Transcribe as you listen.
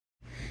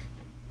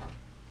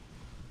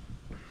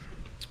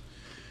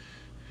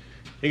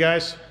Hey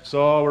guys,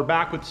 so we're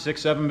back with the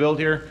 6.7 build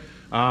here.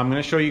 I'm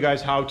going to show you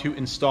guys how to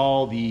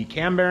install the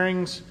cam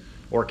bearings,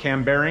 or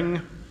cam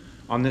bearing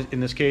on this,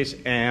 in this case,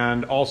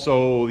 and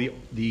also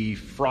the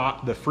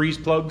freeze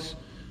plugs,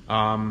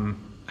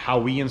 how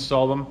we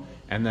install them,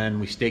 and then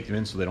we stake them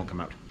in so they don't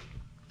come out.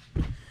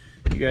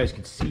 You guys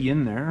can see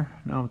in there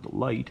now with the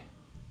light.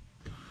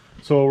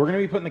 So we're going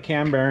to be putting the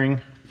cam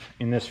bearing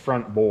in this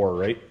front bore,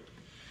 right?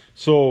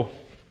 So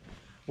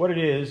what it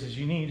is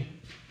you need,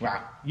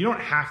 well, you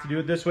don't have to do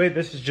it this way.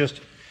 This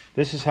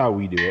is how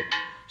we do it.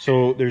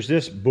 So there's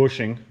this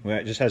bushing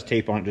that just has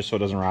tape on it just so it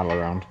doesn't rattle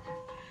around,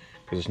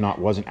 because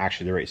wasn't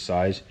actually the right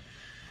size.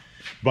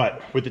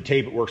 But with the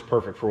tape, it works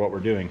perfect for what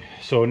we're doing.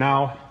 So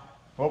now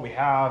what we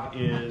have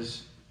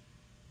is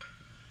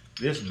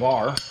this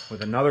bar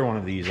with another one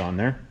of these on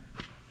there.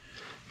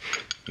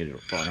 Get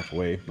it far enough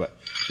away, but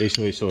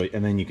basically,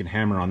 and then you can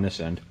hammer on this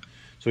end.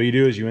 So what you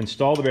do is you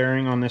install the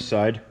bearing on this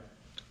side,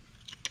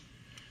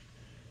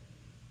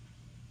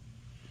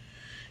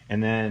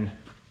 and then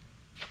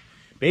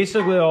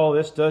basically all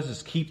this does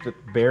is keep the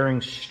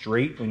bearing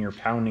straight when you're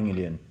pounding it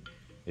in,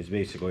 is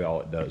basically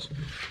all it does.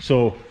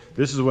 So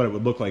this is what it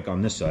would look like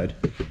on this side.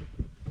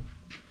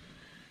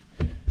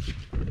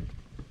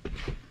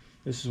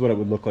 This is what it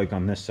would look like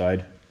on this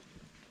side.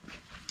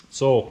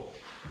 So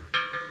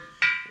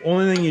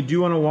only thing you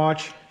do want to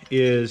watch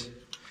is,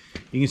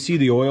 you can see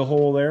the oil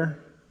hole there.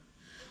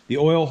 The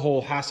oil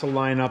hole has to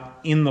line up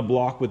in the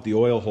block with the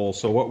oil hole.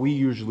 So what we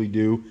usually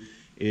do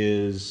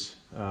is,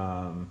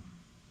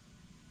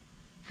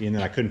 being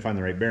that I couldn't find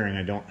the right bearing,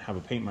 I don't have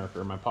a paint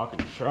marker in my pocket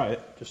to try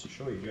it, just to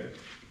show you guys.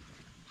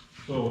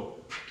 So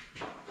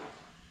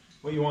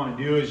what you want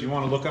to do is you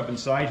want to look up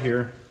inside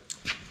here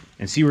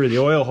and see where the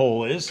oil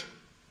hole is,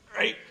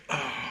 right?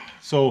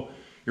 So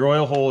your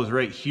oil hole is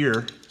right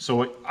here. So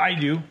what I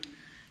do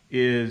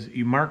is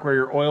you mark where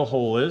your oil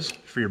hole is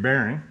for your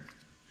bearing,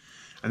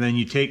 and then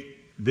you take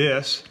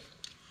this,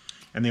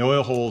 and the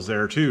oil hole is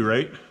there too,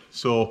 right?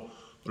 So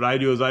what I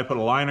do is I put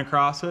a line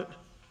across it,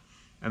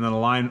 and then a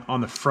line on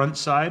the front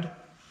side,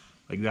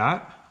 like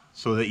that,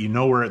 so that you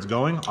know where it's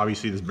going.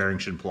 Obviously this bearing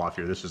shouldn't pull off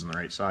here, this isn't the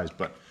right size,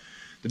 but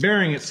the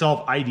bearing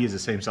itself, ID is the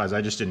same size,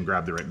 I just didn't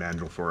grab the right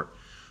mandrel for it.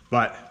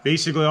 But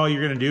basically all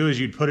you're gonna do is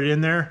you'd put it in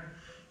there,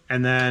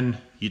 and then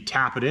you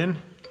tap it in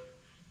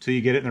till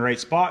you get it in the right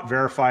spot,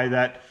 verify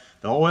that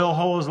the oil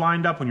hole is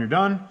lined up when you're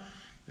done,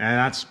 and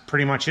that's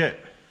pretty much it.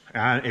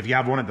 If you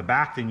have one at the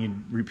back, then you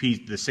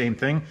repeat the same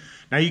thing.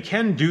 Now you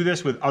can do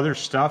this with other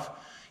stuff.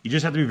 You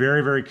just have to be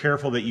very, very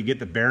careful that you get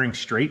the bearing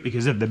straight,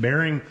 because if the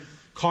bearing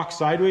cocks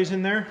sideways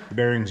in there, the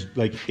bearing's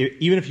like,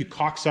 even if you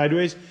cock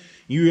sideways,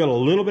 you get a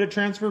little bit of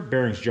transfer,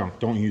 bearing's junk.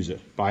 Don't use it.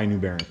 Buy a new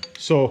bearing.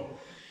 So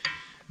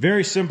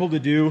very simple to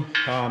do.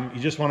 You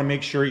just want to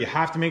make sure, you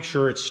have to make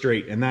sure it's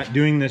straight, and that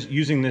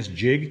using this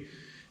jig,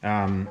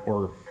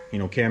 or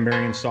cam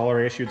bearing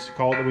installer, I guess you'd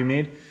call it, that we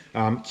made,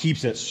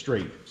 keeps it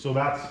straight. So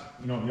that's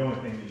the only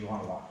thing that you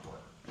want to watch for.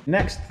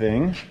 Next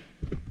thing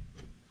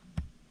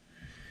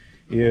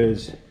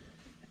is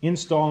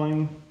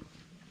installing,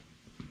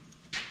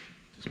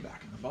 just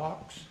back in the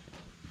box,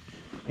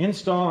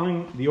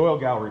 installing the oil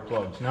gallery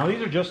plugs. Now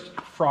these are just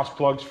frost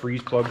plugs,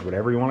 freeze plugs,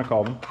 whatever you want to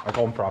call them. I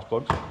call them frost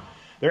plugs.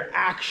 They're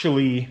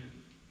actually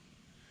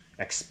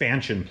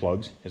expansion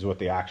plugs, is what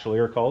they actually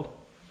are called.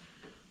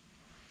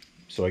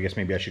 So I guess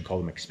maybe I should call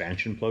them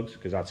expansion plugs,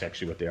 because that's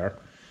actually what they are.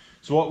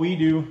 So what we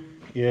do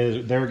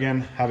is, there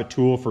again, have a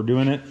tool for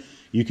doing it.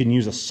 You can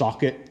use a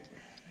socket.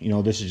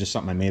 This is just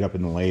something I made up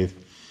in the lathe.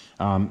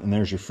 And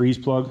there's your freeze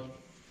plug.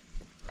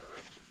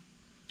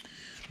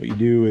 What you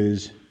do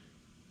is,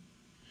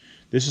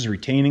 this is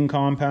retaining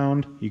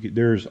compound.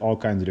 There's all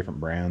kinds of different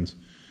brands.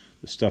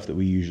 The stuff that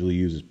we usually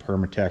use is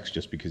Permatex,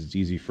 just because it's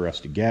easy for us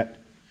to get.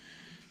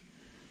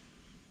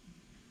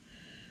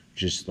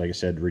 Just like I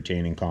said,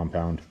 retaining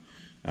compound.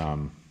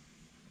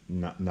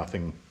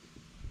 Nothing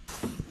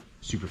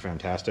super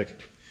fantastic.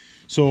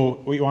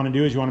 So what you want to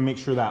do is you want to make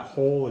sure that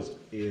hole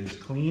is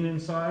clean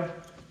inside,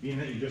 being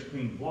that you just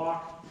cleaned the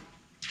block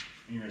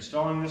and you're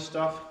installing this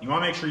stuff. You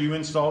want to make sure you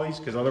install these,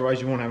 because otherwise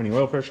you won't have any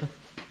oil pressure.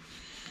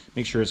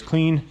 Make sure it's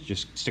clean.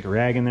 Just stick a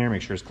rag in there,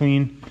 make sure it's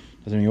clean,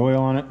 doesn't have any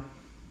oil on it.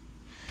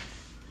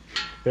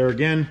 There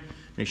again,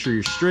 make sure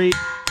you're straight,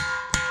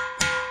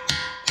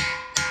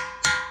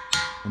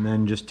 and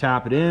then just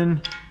tap it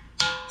in.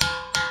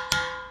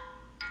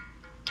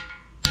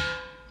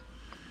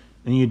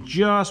 And you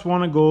just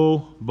want to go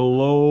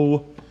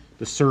below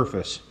the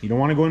surface. You don't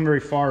want to go in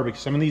very far, because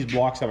some of these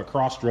blocks have a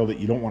cross drill that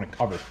you don't want to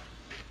cover.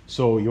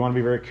 So you want to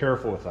be very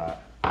careful with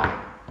that.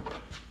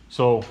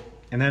 So,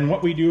 and then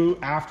what we do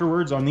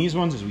afterwards on these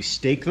ones is we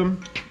stake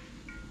them.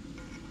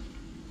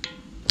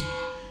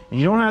 And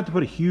you don't have to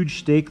put a huge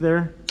stake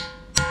there,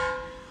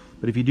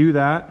 but if you do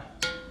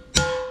that,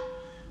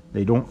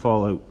 they don't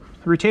fall out.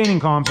 The retaining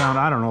compound,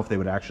 I don't know if they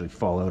would actually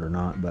fall out or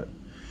not, but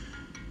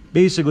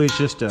basically it's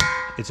just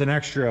it's an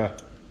extra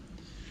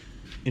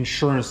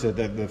insurance that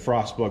the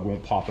frost plug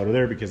won't pop out of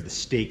there, because the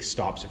stake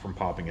stops it from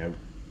popping out.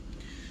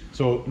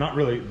 So not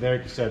really,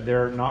 like I said,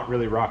 they're not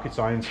really rocket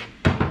science.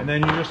 And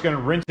then you're just gonna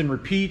rinse and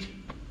repeat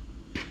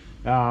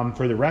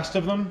for the rest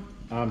of them.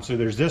 So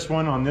there's this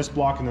one on this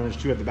block, and then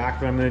there's 2 at the back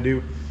that I'm going to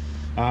do.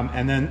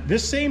 And then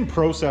this same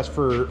process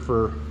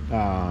for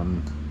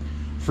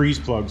freeze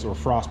plugs or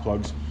frost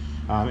plugs.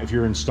 If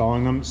you're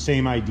installing them,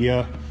 same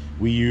idea.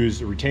 We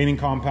use a retaining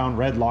compound,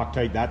 red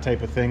Loctite, that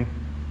type of thing.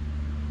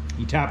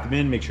 You tap them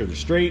in, make sure they're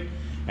straight,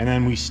 and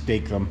then we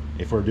stake them.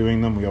 If we're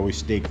doing them, we always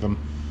stake them.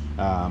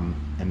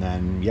 And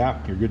then, yeah,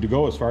 you're good to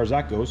go as far as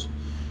that goes.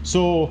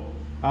 So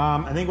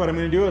I think what I'm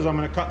going to do is I'm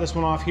going to cut this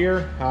one off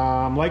here.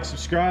 Like,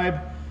 subscribe,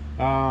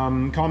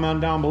 comment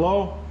down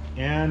below,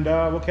 and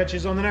we'll catch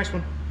you on the next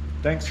one.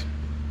 Thanks.